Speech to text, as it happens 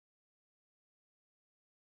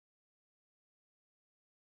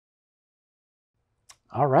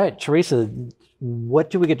All right, Theresa, what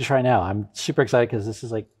do we get to try now? I'm super excited because this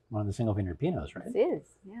is like one of the single vineyard Pinots, right? This is,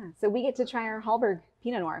 yeah. So we get to try our Hallberg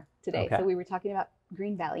Pinot Noir today. Okay. So we were talking about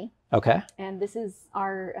Green Valley, Okay. and this is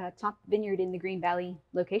our top vineyard in the Green Valley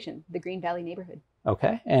location, the Green Valley neighborhood.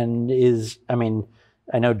 Okay. And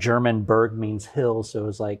I know German berg means hill, so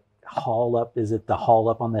it's like hall up. Is it the hall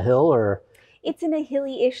up on the hill or? It's in a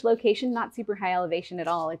hilly-ish location, not super high elevation at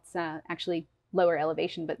all. It's actually lower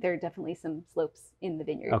elevation, but there are definitely some slopes in the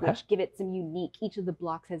vineyard, Okay. which give it some unique, each of the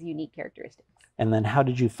blocks has unique characteristics. And then how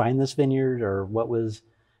did you find this vineyard, or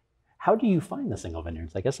how do you find the single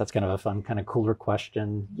vineyards? I guess that's kind of a fun, kind of cooler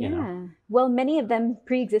question. Yeah. You know? Well, many of them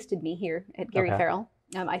pre-existed me here at Gary Okay. Farrell.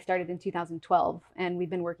 I started in 2012, and we've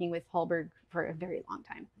been working with Hallberg for a very long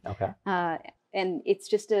time. Okay. And it's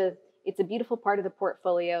a beautiful part of the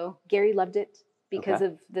portfolio. Gary loved it because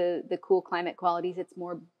Okay. of the cool climate qualities. It's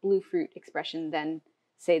more blue fruit expression than,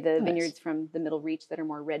 say, the Nice. vineyards from the Middle Reach that are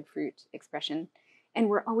more red fruit expression. And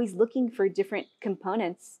we're always looking for different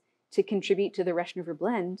components to contribute to the Russian River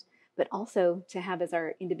blend, but also to have as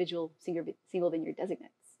our individual single vineyard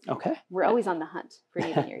designates. Okay. We're always on the hunt for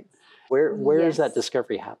new vineyards. Where does that Yes.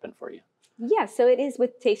 discovery happen for you? Yeah, so it is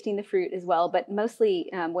with tasting the fruit as well, but mostly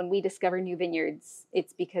when we discover new vineyards,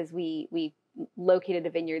 it's because we located a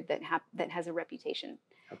vineyard that has a reputation.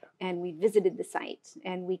 Okay. And we visited the site,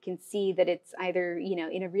 and we can see that it's either,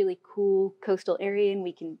 in a really cool coastal area, and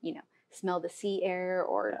we can, smell the sea air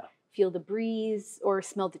or Yeah. feel the breeze or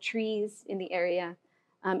smell the trees in the area.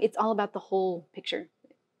 It's all about the whole picture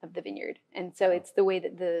of the vineyard. And so it's the way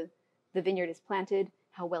that the vineyard is planted,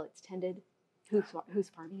 how well it's tended, who's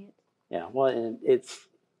farming it. Yeah, well, and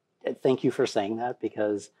thank you for saying that,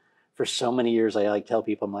 because for so many years I tell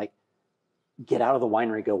people, I'm like, get out of the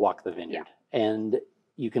winery, go walk the vineyard. Yeah. And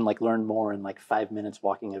you can learn more in 5 minutes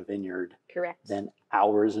walking a vineyard Correct. than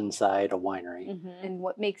hours inside a winery. Mm-hmm. And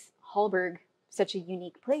what makes Hallberg such a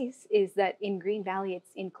unique place is that in Green Valley,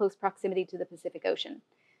 it's in close proximity to the Pacific Ocean.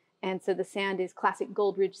 And so the sand is classic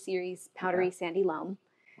Gold Ridge series, powdery Okay. sandy loam.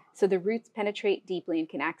 So the roots penetrate deeply and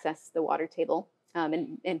can access the water table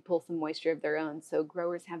and pull some moisture of their own. So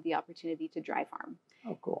growers have the opportunity to dry farm.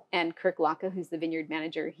 Oh, cool. And Kirk Laka, who's the vineyard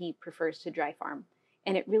manager, he prefers to dry farm.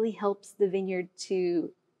 And it really helps the vineyard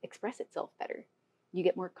to express itself better. You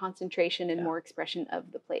get more concentration and Yeah. more expression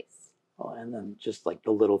of the place. Well, and then just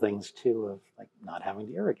the little things too of not having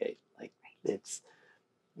to irrigate. Right. It's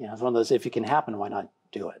it's one of those, if it can happen, why not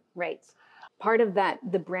do it? Right. Part of that,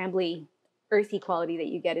 the brambly, earthy quality that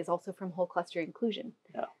you get is also from whole cluster inclusion.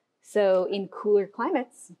 Yeah. So in cooler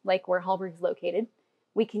climates, like where Hallberg's located,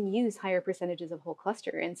 we can use higher percentages of whole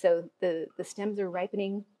cluster. And so the stems are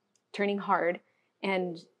ripening, turning hard,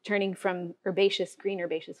 and turning from green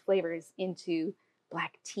herbaceous flavors into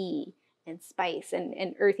black tea and spice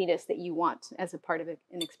and earthiness that you want as a part of an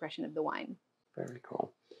expression of the wine. Very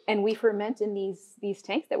cool. And we ferment in these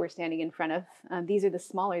tanks that we're standing in front of. These are the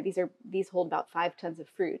smaller. These hold about 5 tons of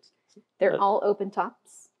fruit. They're all open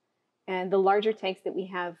tops, and the larger tanks that we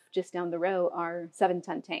have just down the row are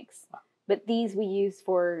 7-ton tanks. Wow. But these we use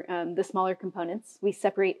for the smaller components. We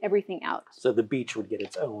separate everything out. So the beach would get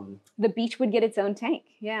its own. The beach would get its own tank.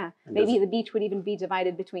 Yeah, And maybe the beach would even be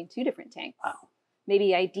divided between 2 different tanks. Wow.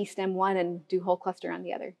 Maybe I destem one and do whole cluster on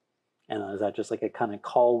the other. And is that just a kind of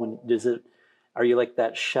call when are you like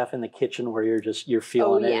that chef in the kitchen where you're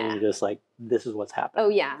feeling it and you're just this is what's happening? Oh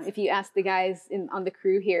yeah. If you ask the guys on the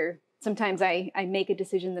crew here, sometimes I make a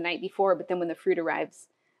decision the night before, but then when the fruit arrives,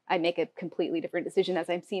 I make a completely different decision as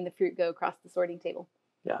I'm seeing the fruit go across the sorting table.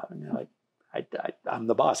 Yeah, and you're I'm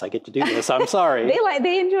the boss. I get to do this. I'm sorry.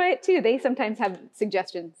 They enjoy it too. They sometimes have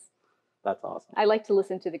suggestions. That's awesome. I like to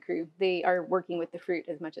listen to the crew. They are working with the fruit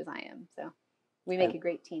as much as I am, so we make a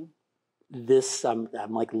great team. This I'm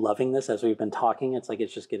loving this as we've been talking. It's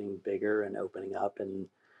it's just getting bigger and opening up, and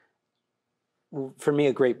for me,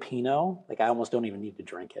 a great Pinot, I almost don't even need to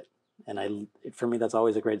drink it. And for me, that's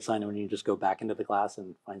always a great sign when you just go back into the glass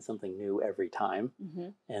and find something new every time. Mm-hmm.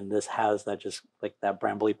 And this has that, just that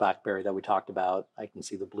brambly blackberry that we talked about. I can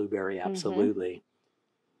see the blueberry absolutely.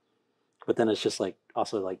 Mm-hmm. But then it's just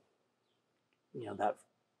also that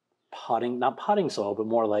not potting soil, but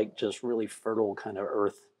more just really fertile kind of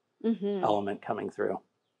earth element coming through.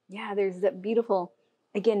 Yeah, there's that beautiful,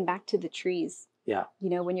 again, back to the trees. Yeah.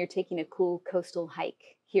 When you're taking a cool coastal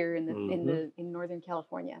hike here in in Northern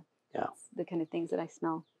California. Yeah. It's the kind of things that I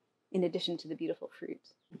smell in addition to the beautiful fruit.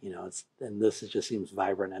 And this just seems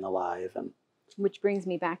vibrant and alive, and which brings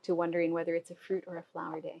me back to wondering whether it's a fruit or a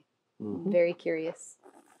flower day. Mm-hmm. I'm very curious.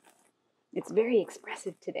 It's very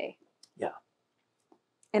expressive today. Yeah.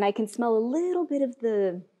 And I can smell a little bit of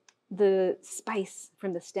the spice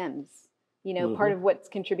from the stems You know, part of what's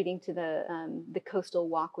contributing to the coastal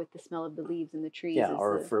walk with the smell of the leaves and the trees. Yeah, is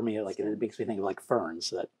or the for me, like stem. it makes me think of like ferns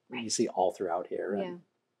that you see all throughout here. Yeah. And,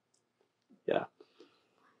 yeah.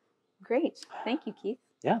 Great. Thank you, Keith.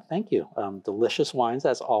 Yeah, thank you. Delicious wines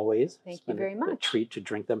as always. Thank It's you been very a much. treat to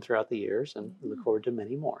drink them throughout the years, and we look forward to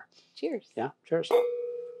many more. Cheers. Yeah, cheers.